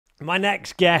My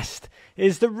next guest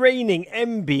is the reigning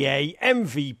NBA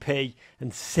MVP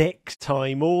and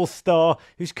six-time All-Star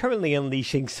who's currently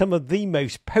unleashing some of the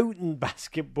most potent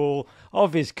basketball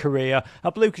of his career.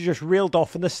 A bloke who just reeled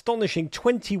off an astonishing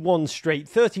 21 straight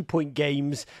 30-point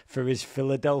games for his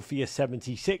Philadelphia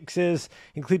 76ers,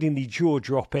 including the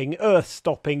jaw-dropping,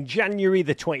 earth-stopping January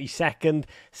the 22nd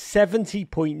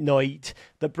 70-point night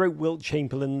that broke Wilt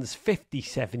Chamberlain's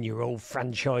 57-year-old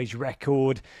franchise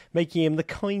record, making him the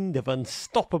kind of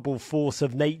unstoppable force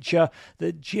of nature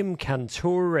that Jim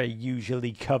Cantore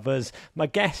usually covers. My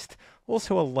guest,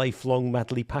 also a lifelong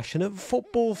madly passionate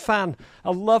football fan,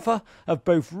 a lover of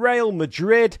both Real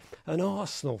Madrid and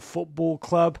Arsenal Football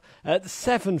Club. At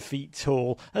 7 feet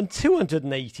tall and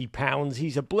 280 pounds,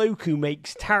 he's a bloke who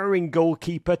makes towering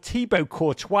goalkeeper Thibaut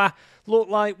Courtois look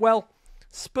like, well,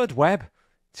 Spud Webb.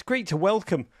 It's great to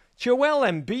welcome Joel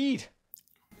Embiid.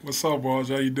 What's up, Raj?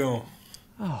 How you doing?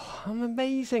 Oh, I'm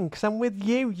amazing because I'm with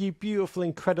you, you beautiful,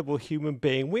 incredible human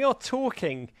being. We are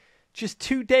talking just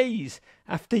 2 days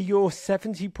after your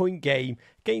 70-point game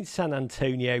against San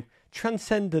Antonio.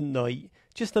 Transcendent night,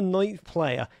 just the 9th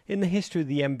player in the history of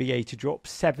the NBA to drop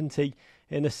 70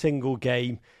 in a single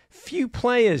game. Few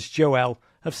players, Joel,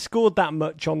 have scored that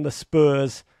much on the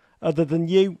Spurs other than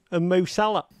you and Mo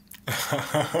Salah.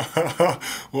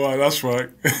 Well, that's right.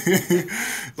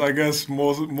 I guess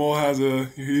Mo has a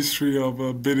history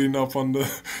of bidding up on the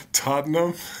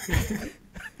Tottenham.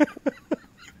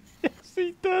 Yes,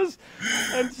 he does.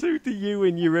 And so do you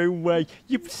in your own way.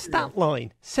 Your stat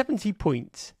line, 70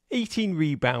 points, 18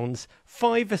 rebounds,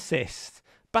 5 assists.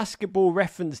 Basketball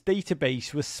Reference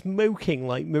database was smoking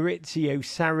like Maurizio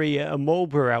Sarri at a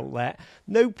Marlboro outlet.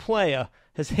 No player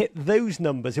has hit those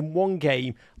numbers in one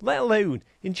game, let alone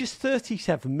in just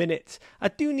 37 minutes. I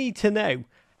do need to know,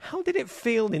 how did it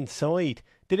feel inside?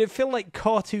 Did it feel like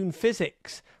cartoon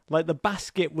physics, like the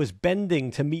basket was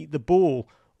bending to meet the ball,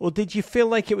 or did you feel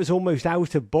like it was almost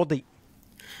out of body?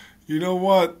 You know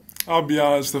what? I'll be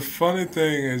honest, the funny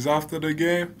thing is after the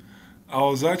game, I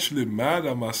was actually mad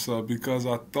at myself because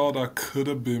I thought I could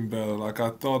have been better. Like,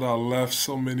 I thought I left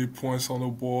so many points on the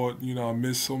board. I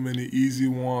missed so many easy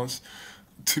ones.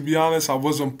 To be honest, I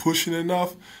wasn't pushing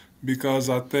enough because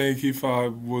I think if I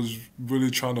was really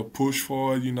trying to push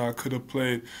for it, I could have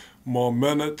played more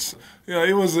minutes.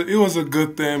 It was a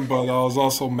good thing, but I was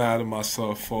also mad at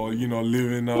myself for,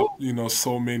 living up,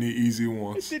 so many easy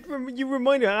ones. You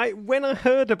reminded me, when I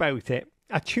heard about it,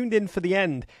 I tuned in for the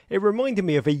end. It reminded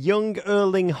me of a young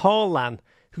Erling Haaland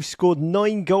who scored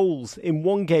 9 goals in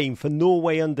one game for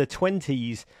Norway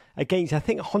under-20s against, I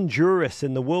think, Honduras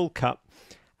in the World Cup.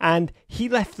 And he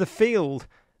left the field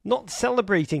not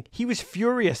celebrating. He was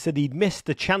furious that he'd missed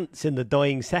the chance in the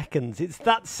dying seconds. It's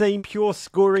that same pure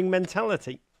scoring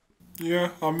mentality.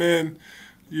 Yeah, I mean,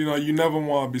 you never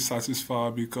want to be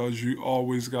satisfied because you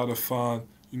always got to find,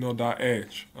 that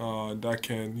edge that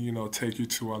can, take you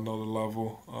to another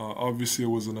level. Obviously, it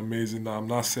was an amazing night. I'm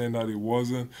not saying that it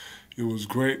wasn't. It was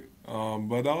great.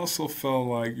 But I also felt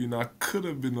like, I could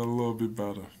have been a little bit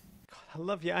better. I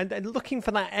love you. And looking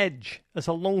for that edge as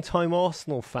a long-time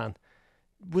Arsenal fan,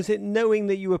 was it knowing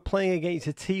that you were playing against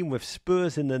a team with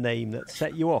Spurs in the name that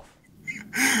set you off?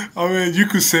 I mean, you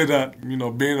could say that,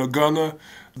 being a gunner,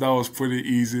 that was pretty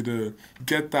easy to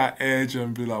get that edge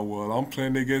and be like, well, I'm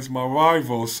playing against my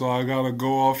rival, so I got to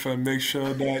go off and make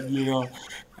sure that,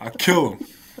 I kill him.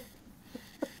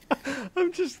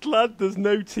 I'm just glad there's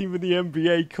no team in the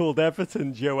NBA called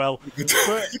Everton, Joel.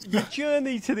 But the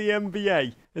journey to the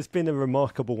NBA has been a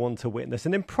remarkable one to witness,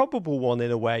 an improbable one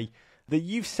in a way that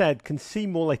you've said can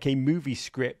seem more like a movie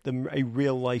script than a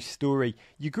real-life story.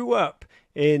 You grew up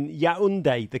in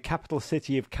Yaoundé, the capital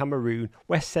city of Cameroon,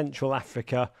 West Central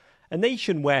Africa, a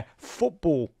nation where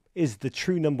football is the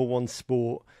true number one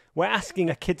sport, where asking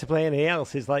a kid to play anything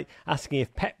else is like asking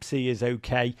if Pepsi is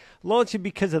okay, largely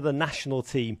because of the national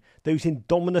team, those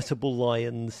indomitable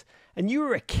Lions. And you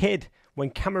were a kid when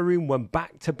Cameroon won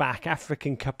back-to-back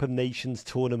African Cup of Nations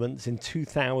tournaments in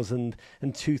 2000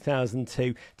 and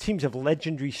 2002. Teams of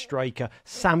legendary striker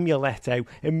Samuel Eto'o,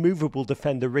 immovable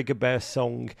defender Rigobert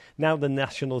Song, now the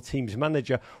national team's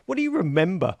manager. What do you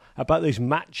remember about those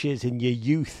matches in your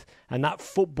youth and that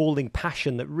footballing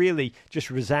passion that really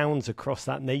just resounds across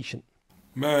that nation?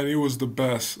 Man, it was the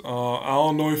best. I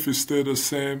don't know if it's still the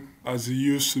same as it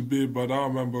used to be, but I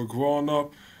remember growing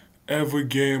up, every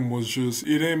game was just,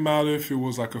 it didn't matter if it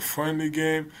was like a friendly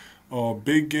game or a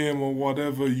big game or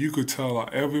whatever, you could tell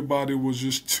like everybody was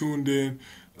just tuned in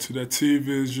to their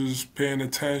TVs, just paying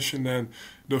attention. And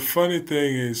the funny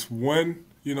thing is when,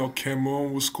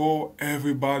 Cameroon would score,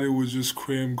 everybody would just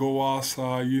scream, go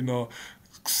outside,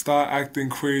 start acting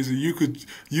crazy. You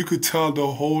could tell the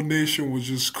whole nation was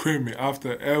just screaming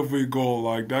after every goal.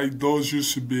 Like that, those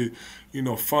used to be,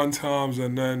 fun times.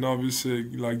 And then obviously,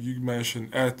 like you mentioned,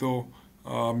 Ethel,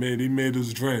 he made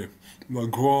his dream.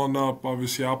 Growing up,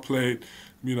 obviously, I played,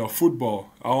 football.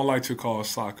 I don't like to call it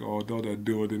soccer, although they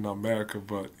do it in America,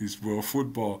 but it's real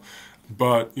football.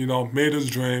 But, made his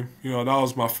dream. That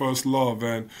was my first love.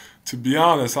 And to be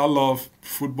honest, I love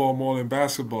football more than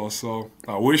basketball, so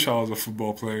I wish I was a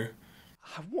football player.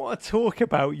 I want to talk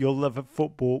about your love of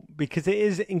football because it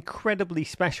is incredibly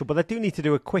special, but I do need to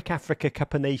do a quick Africa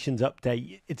Cup of Nations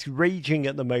update. It's raging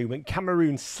at the moment.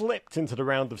 Cameroon slipped into the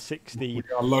round of 16. We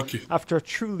got lucky. After a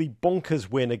truly bonkers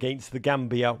win against the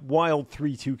Gambia, wild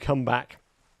 3-2 comeback.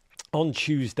 On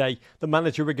Tuesday, the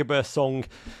manager Rigobert Song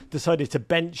decided to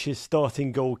bench his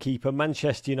starting goalkeeper,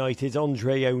 Manchester United's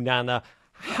Andre Onana.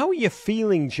 How are you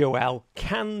feeling, Joel?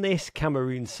 Can this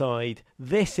Cameroon side,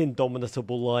 this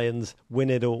indomitable Lions, win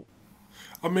it all?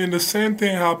 I mean, the same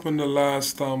thing happened the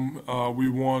last time we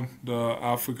won the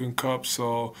African Cup,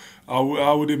 so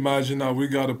I would imagine that we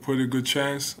got a pretty good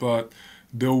chance. But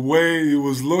the way it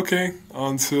was looking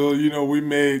until, we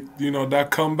made, that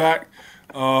comeback,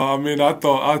 I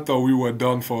thought we were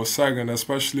done for a second,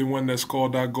 especially when they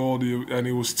scored that goal and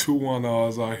it was 2-1. I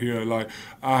was out here, like,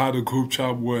 I had a group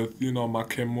chat with, my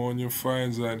Cameroonian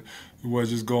friends, and we were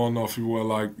just going off. We were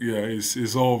like, yeah,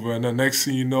 it's over. And the next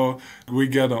thing you know, we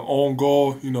get an own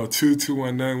goal, 2-2,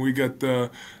 and then we get the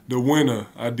winner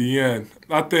at the end.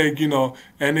 I think,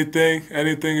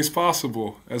 anything is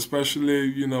possible,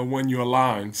 especially, when you're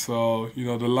aligned. So,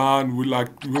 the line,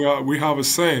 we have a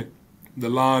saying. The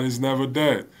line is never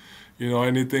dead.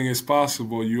 Anything is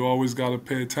possible. You always got to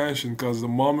pay attention, because the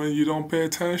moment you don't pay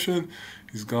attention,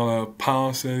 he's going to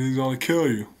pounce and he's going to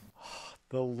kill you.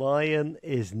 The lion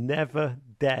is never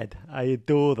dead. I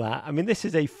adore that. I mean, this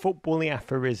is a footballing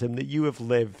aphorism that you have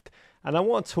lived. And I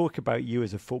want to talk about you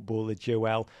as a footballer,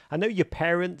 Joel. I know your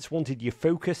parents wanted your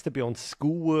focus to be on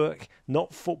schoolwork,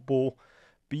 not football.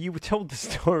 But you were told the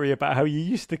story about how you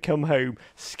used to come home,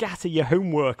 scatter your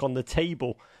homework on the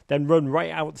table, then run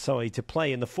right outside to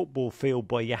play in the football field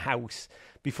by your house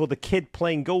before the kid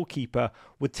playing goalkeeper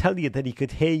would tell you that he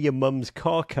could hear your mum's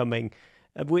car coming,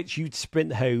 at which you'd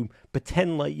sprint home,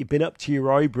 pretend like you'd been up to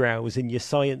your eyebrows in your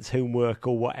science homework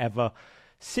or whatever.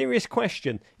 Serious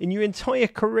question. In your entire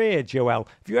career, Joel,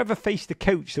 have you ever faced a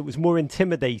coach that was more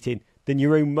intimidating than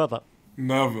your own mother?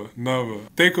 Never.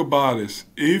 Think about this.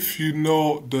 If you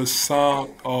know the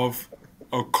sound of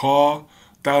a car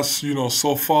that's,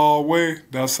 so far away,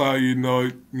 that's how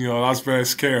that's very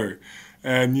scary.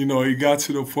 And, it got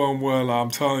to the point where, like,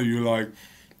 I'm telling you, like,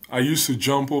 I used to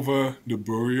jump over the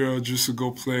barrier just to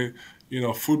go play,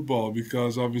 football,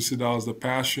 because obviously that was the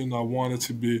passion. I wanted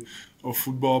to be a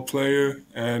football player.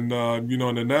 And, in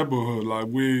the neighborhood, like,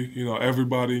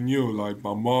 everybody knew, like,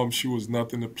 my mom, she was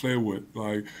nothing to play with.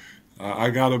 Like,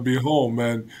 I gotta be home,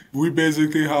 and we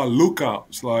basically had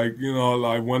lookouts. Like,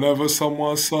 whenever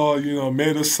someone saw,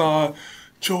 made a sign,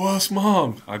 Joel's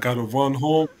mom, I gotta run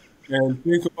home. And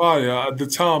think about it, at the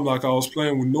time, like, I was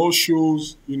playing with no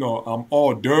shoes, I'm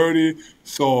all dirty.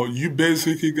 So you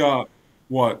basically got,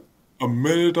 a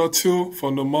minute or two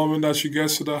from the moment that she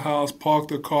gets to the house, park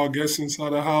the car, gets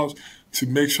inside the house, to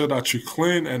make sure that you're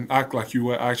clean and act like you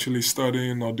were actually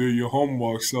studying or doing your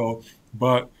homework. So,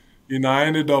 but I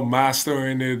ended up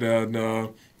mastering it, and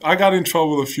I got in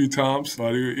trouble a few times,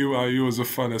 but it was a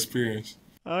fun experience.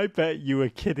 I bet you were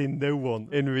kidding no one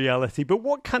in reality. But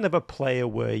what kind of a player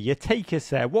were you? Take us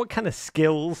there. What kind of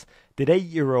skills did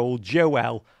 8-year-old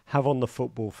Joel have on the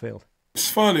football field? It's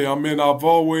funny. I mean, I've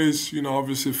always,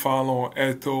 obviously following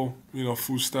Eto'o,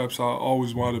 footsteps. I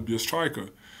always wanted to be a striker,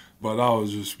 but I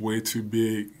was just way too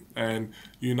big. And,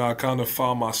 I kind of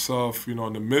found myself, in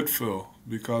the midfield,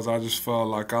 because I just felt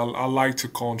like I like to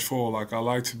control, like I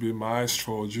like to be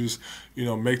maestro, just,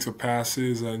 make the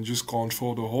passes and just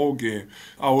control the whole game.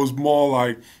 I was more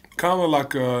like, kind of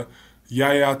like a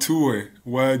Yaya Toure,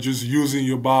 where just using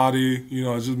your body,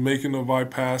 just making the right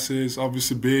passes,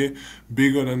 obviously being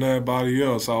bigger than everybody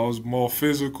else. I was more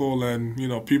physical, and,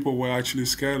 people were actually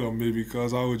scared of me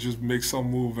because I would just make some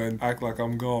move and act like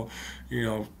I'm going,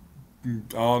 I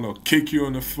don't know, kick you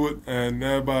in the foot, and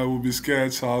everybody would be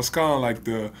scared. So I was kind of like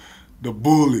the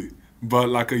bully, but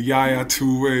like a Yaya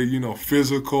Toure,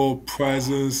 physical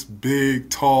presence,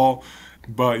 big, tall.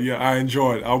 But yeah, I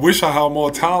enjoyed it. I wish I had more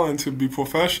talent to be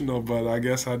professional, but I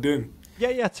guess I didn't.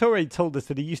 Yeah, Toure told us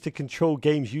that he used to control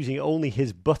games using only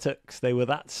his buttocks. They were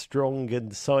that strong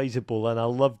and sizable, and I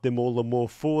loved him all the more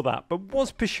for that. But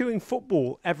was pursuing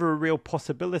football ever a real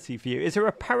possibility for you? Is there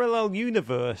a parallel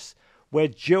universe where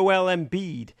Joel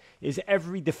Embiid is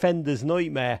every defender's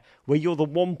nightmare, where you're the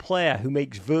one player who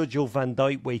makes Virgil van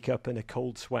Dijk wake up in a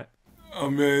cold sweat? I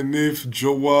mean, if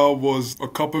Joel was a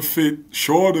couple feet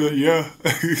shorter, yeah.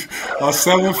 Or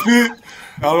 7 feet,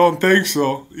 I don't think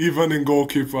so. Even in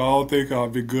goalkeeper, I don't think I'll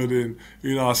be good in,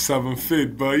 7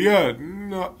 feet. But yeah,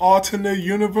 alternate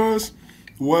universe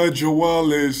where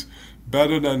Joel is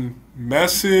better than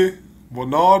Messi,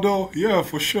 Ronaldo, yeah,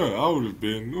 for sure. I would have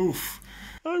been, oof.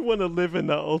 I want to live in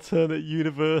that alternate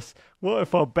universe. What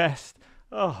if our best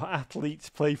athletes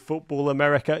play football,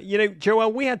 America? You know,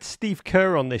 Joel, we had Steve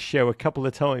Kerr on this show a couple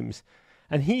of times,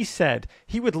 and he said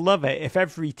he would love it if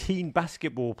every teen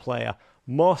basketball player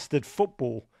mastered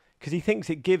football, because he thinks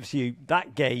it gives you,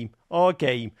 that game, our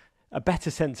game, a better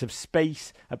sense of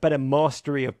space, a better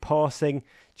mastery of passing.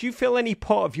 Do you feel any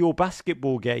part of your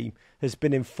basketball game has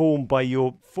been informed by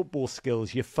your football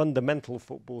skills, your fundamental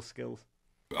football skills?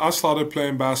 I started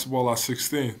playing basketball at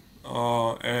 16.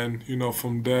 And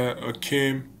from there,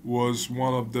 Akeem was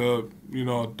one of the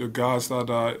the guys that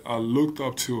I looked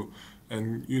up to,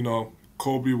 and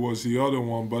Kobe was the other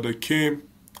one. But Akeem,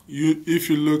 if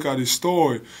you look at his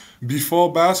story,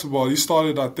 before basketball, he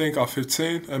started I think at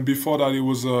 15, and before that he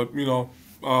was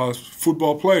a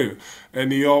football player,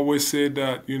 and he always said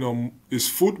that his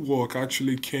footwork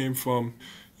actually came from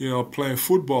playing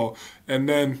football. And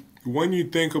then when you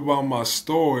think about my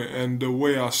story and the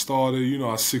way I started,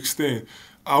 at 16,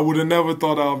 I would have never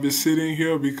thought I'd be sitting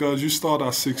here, because you start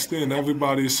at 16,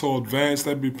 everybody is so advanced,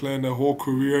 they'd be playing their whole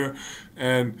career,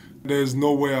 and there's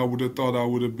no way I would have thought I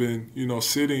would have been,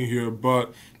 sitting here.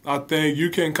 But I think you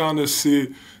can kind of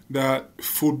see that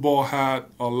football had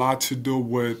a lot to do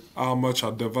with how much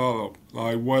I developed,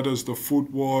 like whether it's the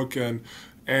footwork and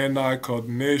eye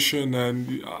coordination,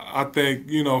 and I think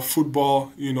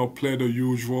football played a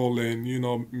huge role in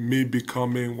me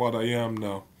becoming what I am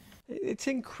now. It's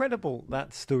incredible,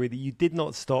 that story, that you did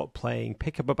not start playing,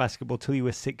 pick up a basketball till you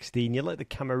were 16. You're like the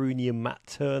Cameroonian Matt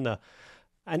Turner,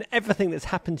 and everything that's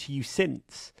happened to you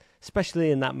since,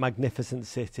 especially in that magnificent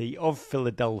city of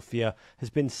Philadelphia, has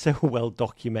been so well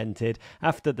documented.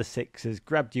 After the Sixers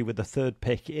grabbed you with the third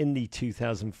pick in the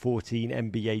 2014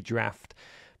 NBA draft.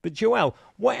 But Joel,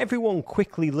 what everyone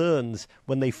quickly learns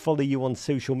when they follow you on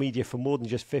social media for more than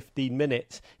just 15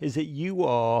 minutes is that you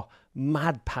are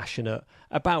mad passionate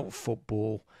about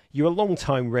football. You're a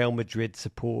long-time Real Madrid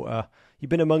supporter. You've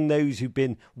been among those who've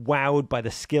been wowed by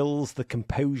the skills, the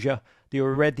composure, the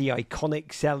already iconic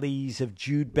sellies of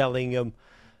Jude Bellingham,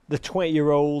 the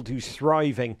 20-year-old who's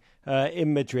thriving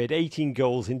in Madrid, 18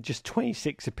 goals in just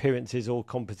 26 appearances, all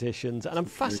competitions. And I'm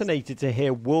fascinated to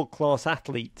hear world-class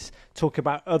athletes talk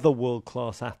about other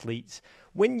world-class athletes.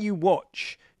 When you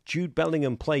watch Jude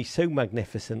Bellingham play so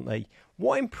magnificently,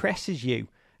 what impresses you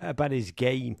about his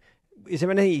game? Is there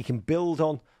anything you can build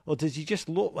on, or does he just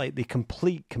look like the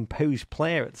complete composed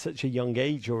player at such a young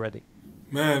age already?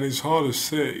 Man, it's hard to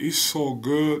say. He's so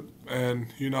good. And,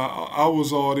 I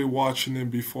was already watching him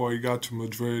before he got to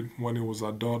Madrid when he was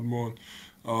at Dortmund.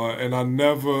 And I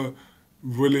never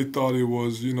really thought he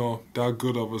was, that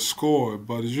good of a scorer.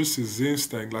 But it's just his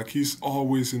instinct. Like, he's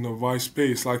always in the right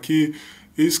space. Like,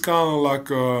 he's kind of like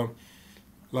a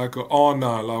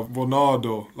R9, like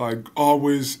Ronaldo. Like,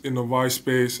 always in the right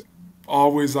space.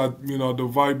 Always at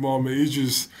the right moment. He's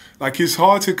just like, it's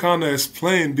hard to kind of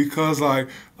explain, because like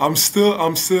I'm still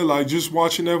like, just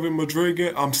watching every Madrid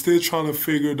game, I'm still trying to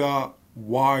figure out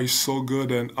why he's so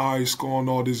good and how he's scoring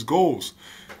all these goals.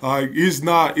 Like, he's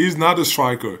not a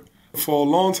striker. For a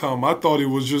long time I thought he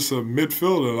was just a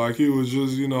midfielder, like he was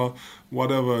just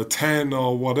whatever, a 10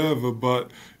 or whatever.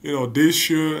 But this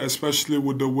year, especially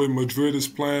with the way Madrid is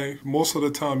playing, most of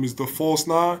the time he's the false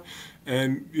nine.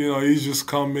 And he's just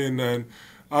come in, and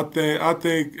I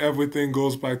think everything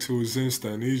goes back to his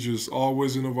instinct. He's just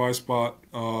always in the right spot,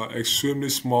 extremely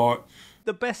smart.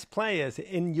 The best players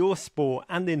in your sport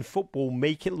and in football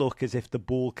make it look as if the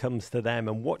ball comes to them,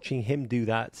 and watching him do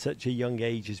that at such a young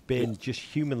age has been just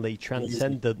humanly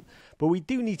transcendent. But we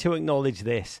do need to acknowledge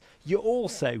this. You're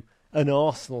also an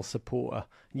Arsenal supporter.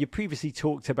 You previously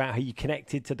talked about how you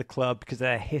connected to the club because of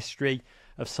their history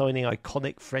of signing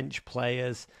iconic French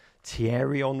players.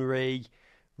 Thierry Henry,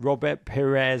 Robert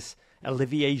Pires,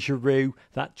 Olivier Giroud,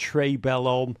 that Trey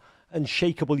Bellom,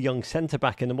 unshakable young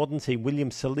centre-back in the modern team, William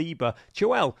Saliba.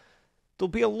 Joel, there'll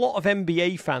be a lot of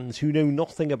NBA fans who know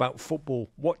nothing about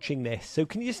football watching this. So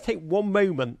can you just take one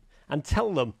moment and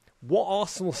tell them what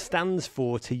Arsenal stands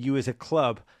for to you as a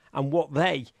club, and what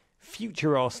they,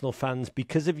 future Arsenal fans,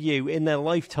 because of you, in their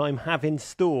lifetime have in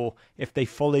store if they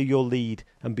follow your lead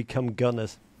and become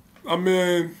Gunners? I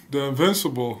mean, the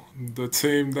Invincible, the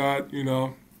team that,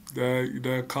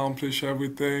 They accomplished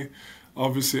everything.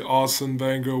 Obviously, Arsene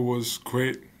Wenger was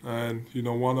great, and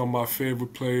one of my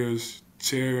favorite players,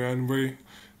 Thierry Henry,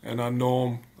 and I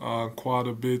know him quite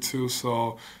a bit too.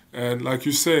 So, and like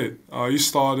you said, he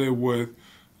started with.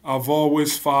 I've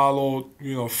always followed,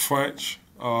 French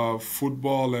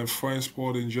football and French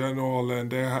sport in general, and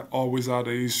they always had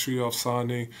a history of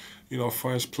signing,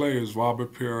 French players,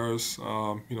 Robert Pires,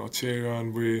 Thierry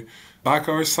Henry,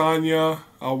 Bakary Sagna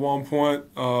at one point.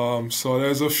 So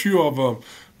there's a few of them,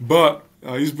 but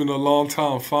it's been a long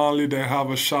time. Finally, they have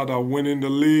a shot at winning the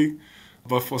league.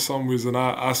 But for some reason,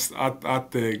 I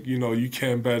think, you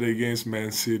can't bet against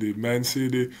Man City. Man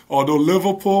City, although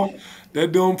Liverpool, they're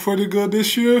doing pretty good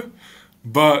this year.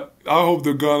 But I hope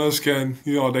the Gunners can,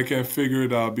 they can figure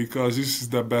it out because this is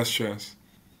their best chance.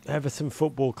 Everton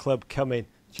Football Club coming,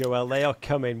 Joel. They are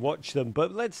coming. Watch them.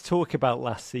 But let's talk about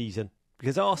last season.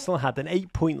 Because Arsenal had an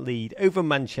 8-point lead over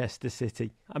Manchester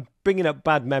City. I'm bringing up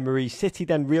bad memories. City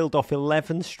then reeled off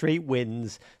 11 straight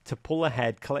wins to pull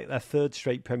ahead, collect their third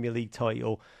straight Premier League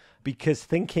title. Because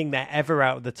thinking they're ever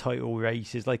out of the title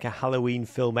race is like a Halloween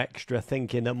film extra,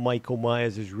 thinking that Michael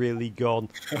Myers is really gone.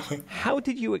 How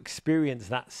did you experience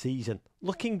that season?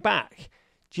 Looking back,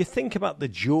 do you think about the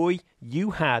joy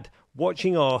you had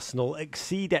watching Arsenal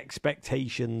exceed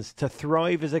expectations, to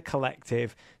thrive as a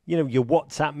collective, your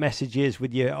WhatsApp messages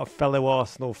with your fellow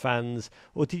Arsenal fans,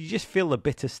 or did you just feel a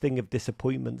bitter sting of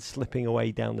disappointment slipping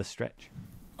away down the stretch?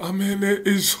 I mean,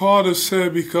 it's hard to say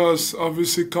because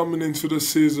obviously coming into the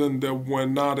season that we're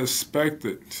not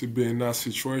expected to be in that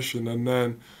situation, and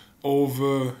then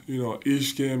over,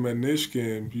 each game and each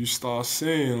game, you start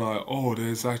seeing like, oh,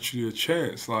 there's actually a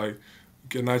chance, like, we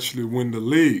can actually win the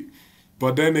league.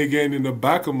 But then again, in the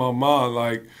back of my mind,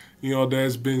 like,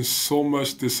 there's been so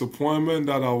much disappointment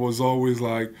that I was always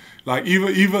like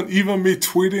even me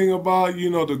tweeting about,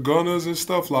 the Gunners and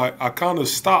stuff, like, I kind of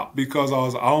stopped because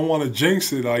I don't want to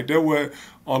jinx it. Like, they were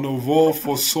on the roll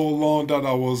for so long that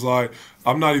I was like,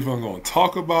 I'm not even going to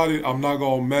talk about it. I'm not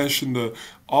going to mention the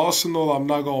Arsenal. I'm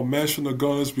not going to mention the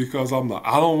Gunners because I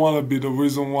don't want to be the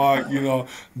reason why,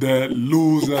 they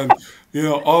lose and,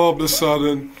 all of a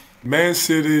sudden, Man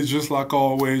City, just like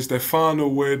always, they find a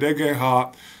way, they get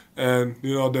hot, and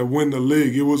they win the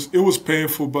league. It was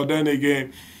painful, but then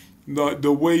again,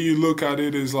 the way you look at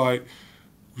it is like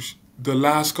the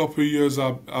last couple of years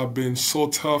I've been so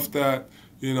tough that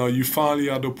you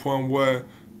finally at the point where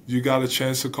you got a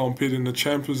chance to compete in the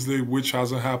Champions League, which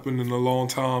hasn't happened in a long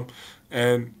time,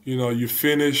 and you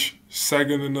finish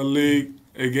second in the league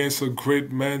against a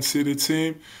great Man City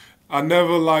team. I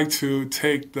never like to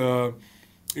take the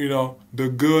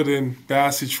good and bad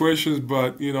situations,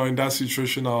 but, in that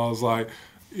situation, I was like,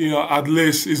 at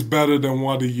least it's better than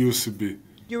what it used to be.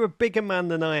 You're a bigger man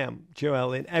than I am,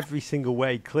 Joel, in every single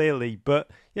way, clearly. But,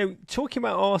 talking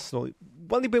about Arsenal,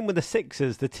 while you've been with the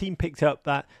Sixers, the team picked up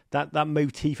that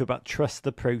motif about trust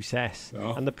the process,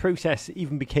 and the process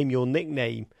even became your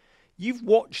nickname. You've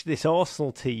watched this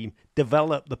Arsenal team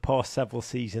develop the past several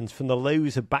seasons from the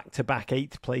lows of back-to-back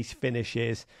 8th place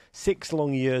finishes, 6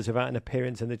 long years without an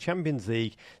appearance in the Champions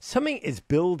League. Something is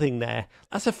building there.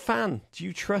 As a fan, do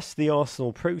you trust the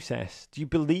Arsenal process? Do you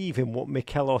believe in what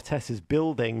Mikel Arteta is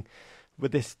building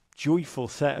with this joyful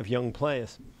set of young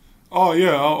players? Oh,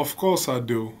 yeah, of course I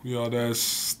do. There's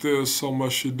still so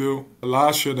much to do.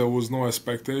 Last year there was no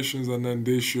expectations, and then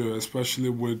this year, especially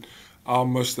with how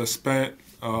much they spent,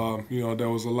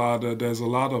 there's a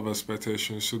lot of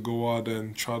expectations to go out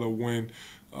and try to win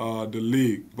the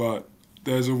league. But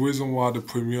there's a reason why the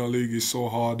Premier League is so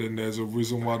hard, and there's a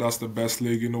reason why that's the best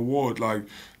league in the world. Like,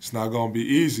 it's not going to be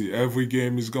easy. Every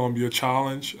game is going to be a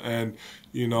challenge, and,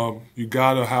 you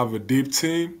got to have a deep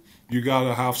team. You got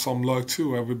to have some luck,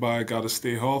 too. Everybody got to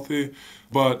stay healthy.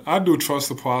 But I do trust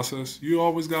the process. You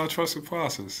always got to trust the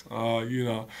process,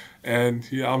 And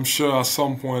I'm sure at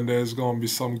some point there's going to be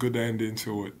some good ending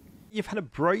to it. You've had a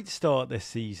bright start this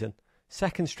season.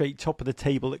 Second straight top of the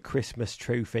table at Christmas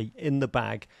trophy in the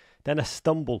bag. Then a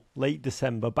stumble late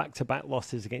December, back-to-back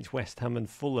losses against West Ham and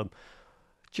Fulham.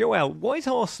 Joel, why is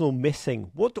Arsenal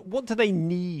missing? What do they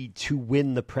need to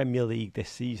win the Premier League this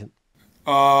season?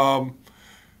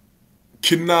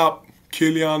 Kidnap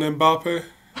Kylian Mbappe.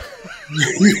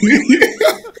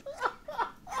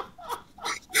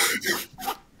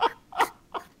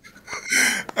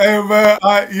 Hey man,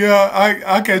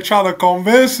 I can try to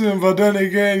convince him, but then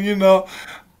again,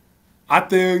 I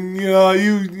think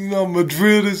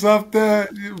Madrid is up there,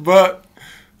 but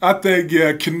I think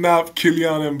kidnap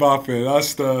Kylian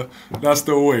Mbappe. That's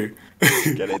the way.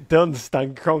 Get it done,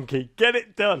 Stan Kroenke. Get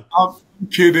it done. I'm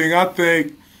kidding. I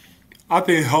think I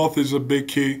think health is a big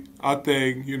key. I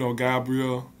think,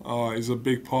 Gabriel is a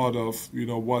big part of,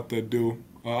 what they do.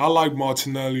 I like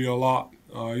Martinelli a lot.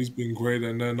 He's been great.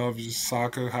 And then obviously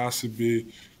Saka has to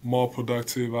be more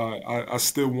productive. I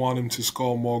still want him to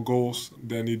score more goals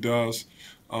than he does.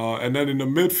 And then in the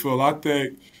midfield, I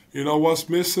think, what's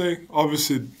missing?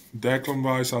 Obviously, Declan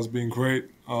Rice has been great.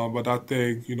 But I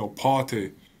think,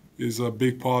 Partey is a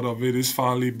big part of it. He's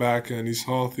finally back and he's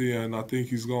healthy, and I think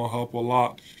he's going to help a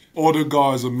lot.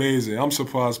 Odegaard is amazing. I'm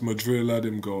surprised Madrid let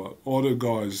him go.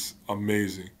 Odegaard is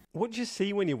amazing. What do you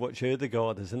see when you watch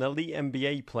Odegaard as an elite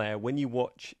NBA player? When you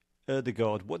watch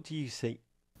Odegaard, what do you see?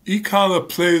 He kind of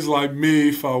plays like me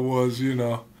if I was,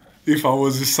 if I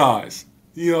was his size.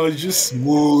 He's just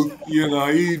smooth.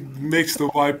 He makes the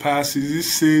right passes. He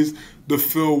sees the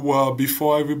field well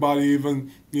before everybody even,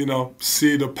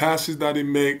 see the passes that he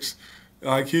makes.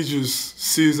 Like, he just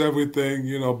sees everything,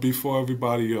 before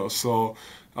everybody else. So,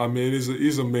 I mean,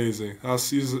 he's amazing.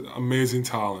 He's an amazing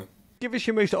talent. Give us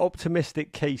your most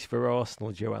optimistic case for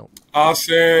Arsenal, Joel. I'll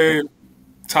say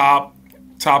top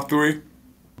three.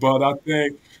 But I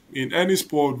think in any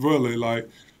sport, really, like,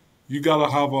 you got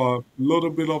to have a little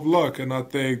bit of luck. And I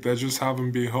think they just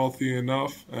haven't been healthy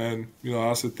enough. And,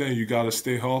 that's the thing. You got to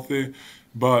stay healthy.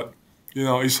 But,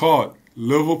 it's hard.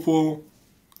 Liverpool,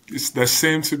 they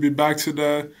seem to be back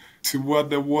to what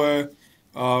they were,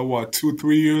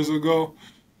 2-3 years ago.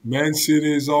 Man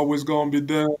City is always going to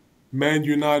be there. Man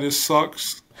United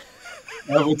sucks.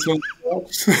 Everton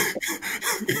sucks.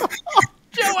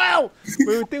 Joel!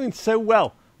 We were doing so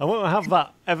well. I want to have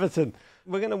that, Everton.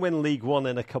 We're going to win League One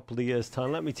in a couple of years'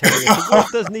 time, let me tell you. The world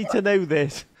does need to know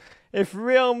this. If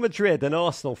Real Madrid and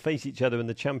Arsenal face each other in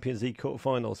the Champions League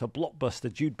quarterfinals, a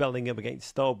blockbuster, Jude Bellingham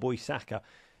against Starboy Saka,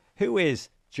 who is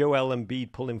Joel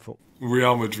Embiid pulling for?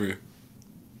 Real Madrid.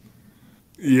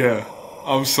 Yeah,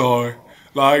 I'm sorry.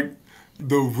 Like,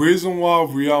 the reason why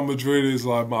Real Madrid is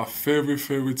like my favorite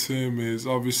team is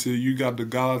obviously you got the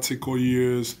Galactico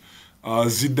years.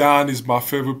 Zidane is my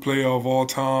favorite player of all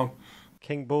time.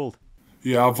 King Bald.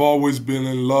 Yeah, I've always been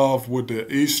in love with the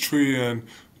history and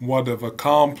what they've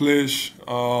accomplished.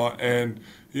 And,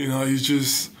 it's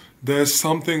just, there's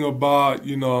something about,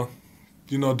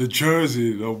 the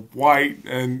jersey, the white,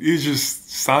 and he's just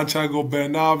Santiago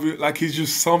Bernabeu. Like, he's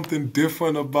just something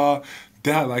different about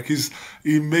that. Like,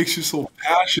 he makes you so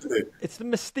passionate. It's the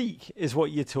mystique is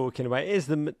what you're talking about. It is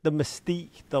the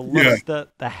mystique, the luster,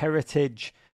 the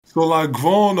heritage. So, like,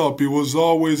 growing up, it was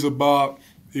always about,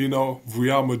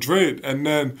 Real Madrid. And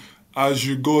then as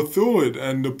you go through it,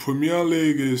 and the Premier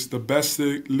League is the best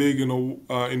league in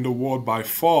the world by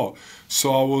far.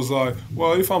 So I was like,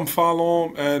 well, if I'm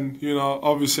following, and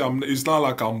obviously it's not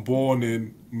like I'm born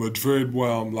in Madrid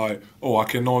where I'm like, oh, I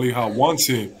can only have one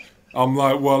team. I'm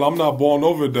like, well, I'm not born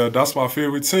over there. That's my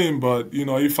favorite team. But,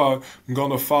 if I'm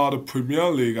going to follow the Premier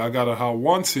League, I got to have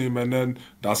one team. And then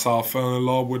that's how I fell in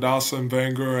love with Arsene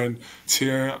Wenger and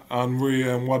Thierry Henry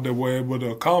and what they were able to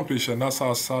accomplish. And that's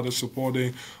how I started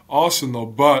supporting Arsenal.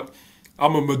 But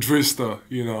I'm a Madrista,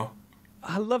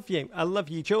 I love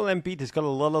you. Joel Embiid has got a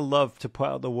lot of love to put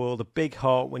out the world, a big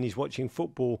heart when he's watching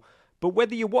football. But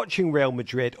whether you're watching Real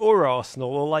Madrid or Arsenal,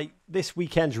 or like this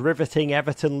weekend's riveting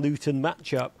Everton-Luton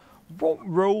matchup, what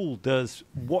role does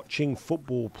watching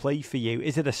football play for you?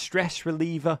 Is it a stress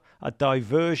reliever, a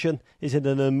diversion? Is it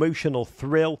an emotional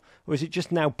thrill? Or is it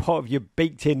just now part of your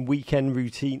baked-in weekend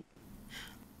routine?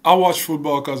 I watch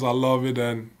football because I love it,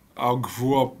 and I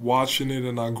grew up watching it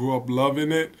and I grew up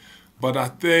loving it. But I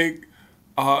think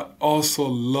I also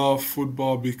love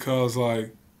football because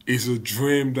like it's a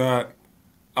dream that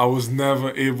I was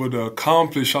never able to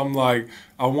accomplish. I'm like,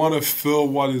 I want to feel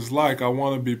what it's like. I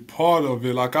want to be part of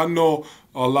it. Like, I know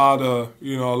a lot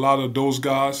of those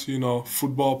guys,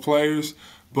 football players,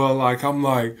 but like, I'm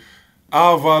like,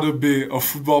 I'd rather be a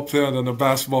football player than a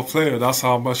basketball player. That's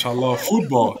how much I love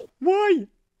football. Why?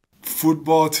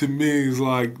 Football to me is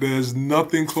like, there's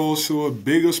nothing close to it.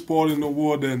 Biggest sport in the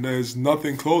world, and there's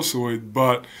nothing close to it.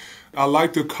 But I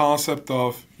like the concept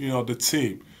of, the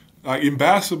team. Like in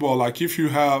basketball, like if you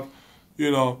have,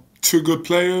 two good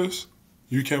players,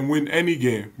 you can win any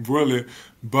game, really.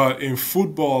 But in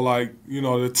football, like,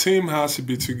 the team has to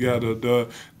be together.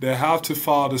 They have to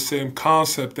follow the same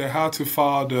concept. They have to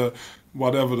follow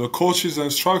the coach's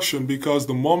instruction, because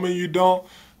the moment you don't,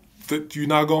 that you're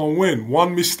not going to win.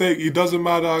 One mistake, it doesn't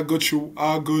matter how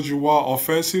good you are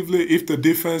offensively. If the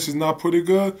defense is not pretty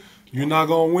good, you're not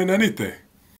going to win anything.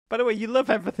 By the way, you love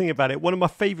everything about it. One of my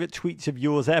favourite tweets of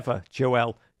yours ever,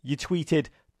 Joel. You tweeted,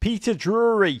 "Peter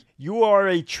Drury, you are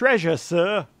a treasure,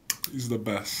 sir." He's the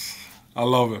best. I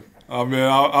love him. I mean,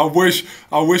 I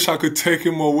wish I could take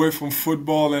him away from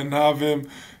football and have him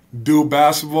do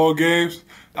basketball games.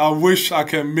 I wish I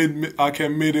can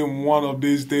meet him one of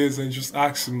these days and just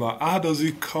ask him like, how does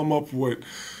he come up with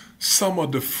some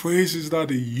of the phrases that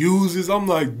he uses? I'm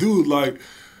like, dude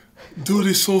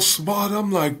is so smart.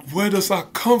 I'm like, where does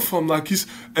that come from? Like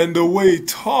and the way he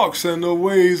talks and the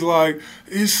way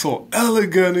he's so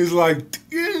elegant. He's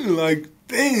dang,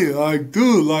 like,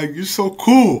 dude, like, you're so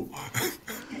cool.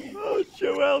 Oh,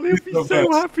 Joel, he'll be so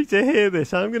happy to hear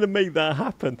this. I'm going to make that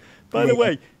happen. By the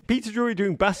way, Peter Drury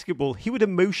doing basketball, he would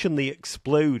emotionally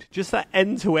explode. Just that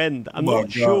end to end. I'm not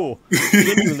sure.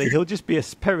 Genuinely, he'll just be a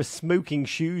pair of smoking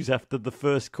shoes after the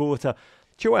first quarter.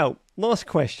 Joel, last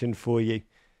question for you.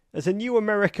 As a new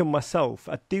American myself,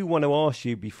 I do want to ask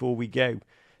you before we go.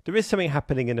 There is something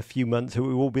happening in a few months that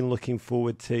we've all been looking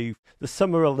forward to. The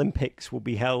Summer Olympics will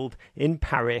be held in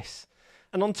Paris.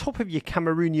 And on top of your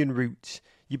Cameroonian roots,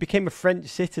 you became a French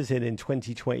citizen in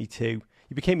 2022.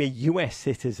 You became a US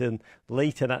citizen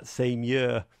later that same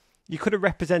year. You could have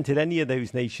represented any of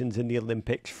those nations in the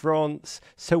Olympics. France,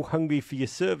 so hungry for your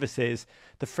services,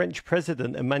 the French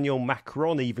president Emmanuel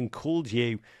Macron even called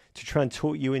you to try and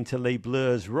talk you into Les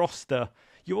Bleus roster.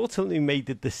 You ultimately made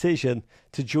the decision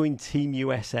to join Team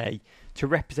USA to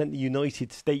represent the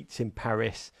United States in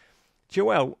Paris.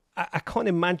 Joel, I can't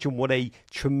imagine what a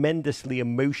tremendously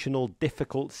emotional,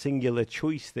 difficult, singular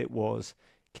choice that was.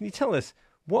 Can you tell us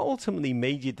what ultimately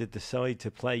made you decide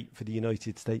to play for the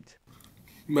United States?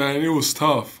 Man, it was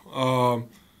tough.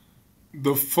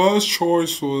 The first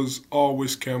choice was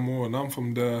always Cameroon. I'm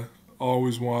from there.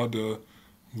 Always wanted to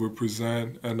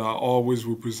represent, and I always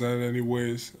represent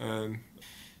anyways. And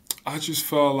I just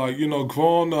felt like,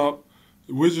 growing up,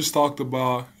 we just talked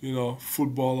about,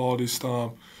 football all this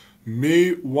time.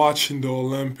 Me watching the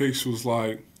Olympics was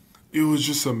like, it was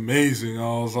just amazing.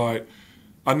 I was like,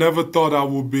 I never thought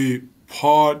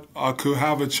I could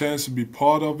have a chance to be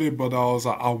part of it, but I was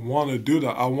like, I want to do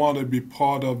that. I want to be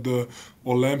part of the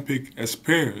Olympic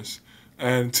experience.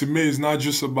 And to me, it's not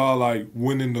just about like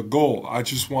winning the gold. I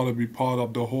just want to be part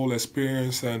of the whole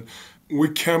experience. And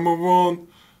with Cameroon,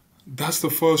 that's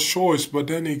the first choice. But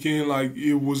then again, like,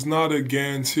 it was not a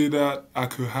guarantee that I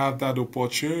could have that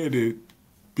opportunity.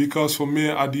 Because for me,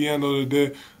 at the end of the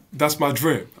day, that's my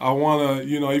dream. I want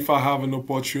to, if I have an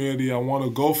opportunity, I want to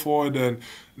go for it. And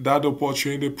that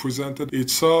opportunity presented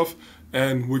itself.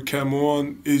 And with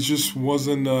Cameroon, it just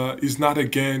wasn't, it's not a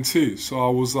guarantee. So I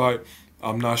was like,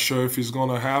 I'm not sure if it's going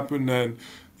to happen. And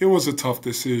it was a tough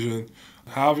decision.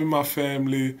 Having my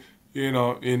family,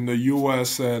 in the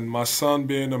U.S. and my son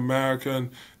being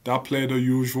American, that played a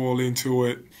huge role into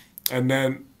it. And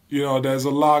then, there's a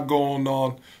lot going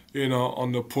on,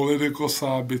 on the political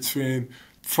side between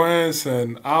France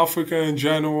and Africa in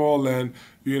general. And,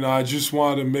 I just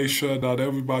wanted to make sure that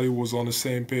everybody was on the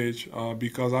same page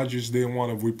because I just didn't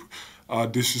want to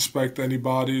disrespect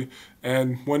anybody.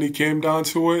 And when it came down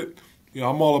to it,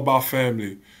 I'm all about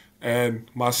family. And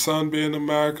my son being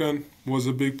American was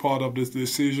a big part of this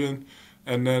decision.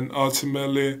 And then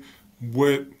ultimately,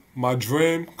 with my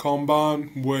dream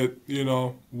combined with,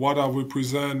 what I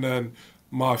represent and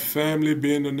my family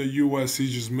being in the U.S., it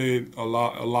just made a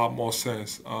lot more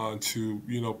sense to,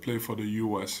 play for the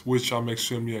U.S., which I'm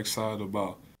extremely excited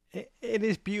about. It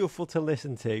is beautiful to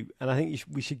listen to, and I think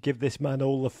we should give this man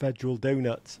all the federal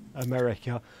donuts,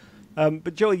 America.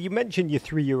 But Joel, you mentioned your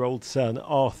 3-year-old son,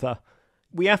 Arthur.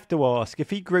 We have to ask, if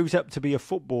he grows up to be a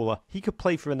footballer, he could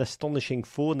play for an astonishing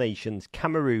 4 nations,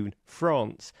 Cameroon,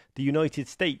 France, the United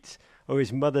States, or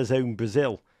his mother's own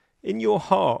Brazil. In your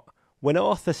heart, when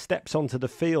Arthur steps onto the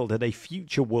field at a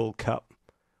future World Cup,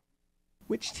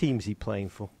 which team's he playing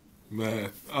for?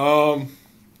 Man,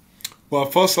 well,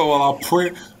 first of all,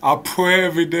 I pray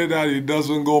every day that he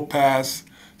doesn't go past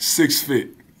 6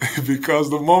 feet.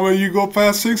 Because the moment you go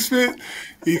past 6 feet,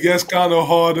 it gets kind of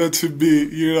harder to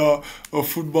be, a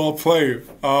football player.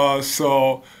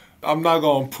 So I'm not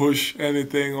going to push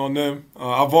anything on them.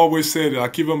 I've always said,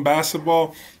 like, even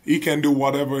basketball, he can do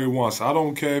whatever he wants. I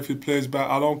don't care if he plays back.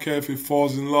 I don't care if he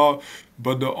falls in love.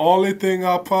 But the only thing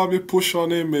I'll probably push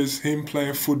on him is him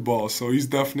playing football. So he's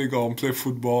definitely going to play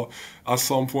football at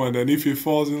some point. And if he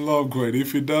falls in love, great.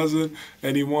 If he doesn't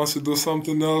and he wants to do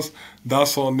something else,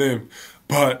 that's on him.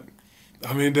 But,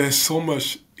 I mean, there's so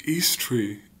much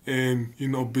history in,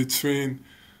 between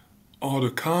all the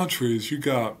countries. You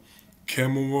got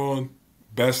Cameroon,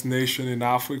 best nation in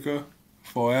Africa,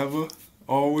 forever,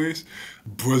 always.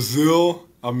 Brazil,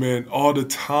 I mean, all the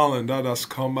talent that has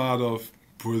come out of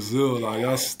Brazil, like,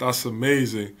 that's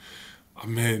amazing. I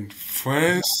mean,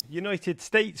 France. United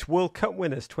States World Cup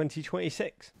winners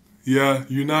 2026. Yeah,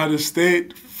 United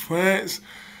States, France.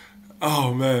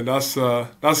 Oh man, that's a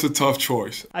tough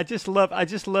choice. I just love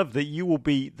that you will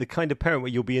be the kind of parent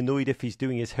where you'll be annoyed if he's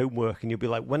doing his homework, and you'll be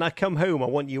like, when I come home, I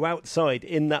want you outside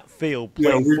in that field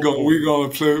Yeah, playing football.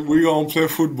 we're gonna play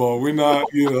football. We're not,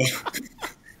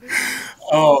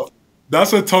 Oh,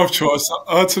 that's a tough choice.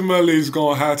 Ultimately, he's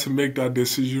gonna have to make that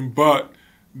decision. But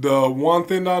the one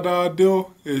thing that I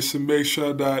do is to make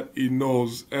sure that he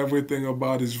knows everything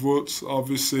about his roots.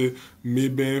 Obviously, me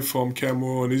being from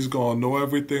Cameroon, he's gonna know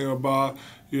everything about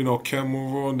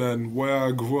Cameroon and where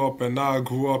I grew up. And now I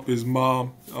grew up. His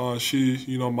mom,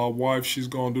 my wife, she's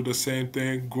gonna do the same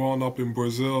thing. Growing up in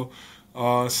Brazil,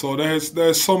 so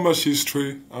there's so much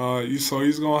history. So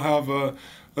he's gonna have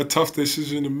a tough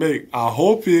decision to make. I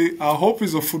hope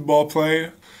he's a football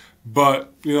player,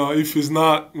 but if he's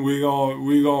not, we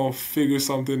gonna figure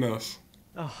something else.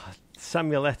 Oh,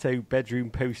 Samuel Eto'o bedroom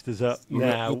posters up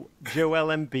now. Joel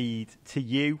Embiid, to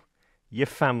you, your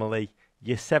family,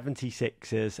 your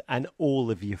 76ers, and all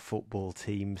of your football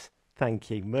teams. Thank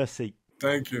you. Merci.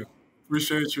 Thank you.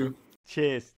 Appreciate you. Cheers.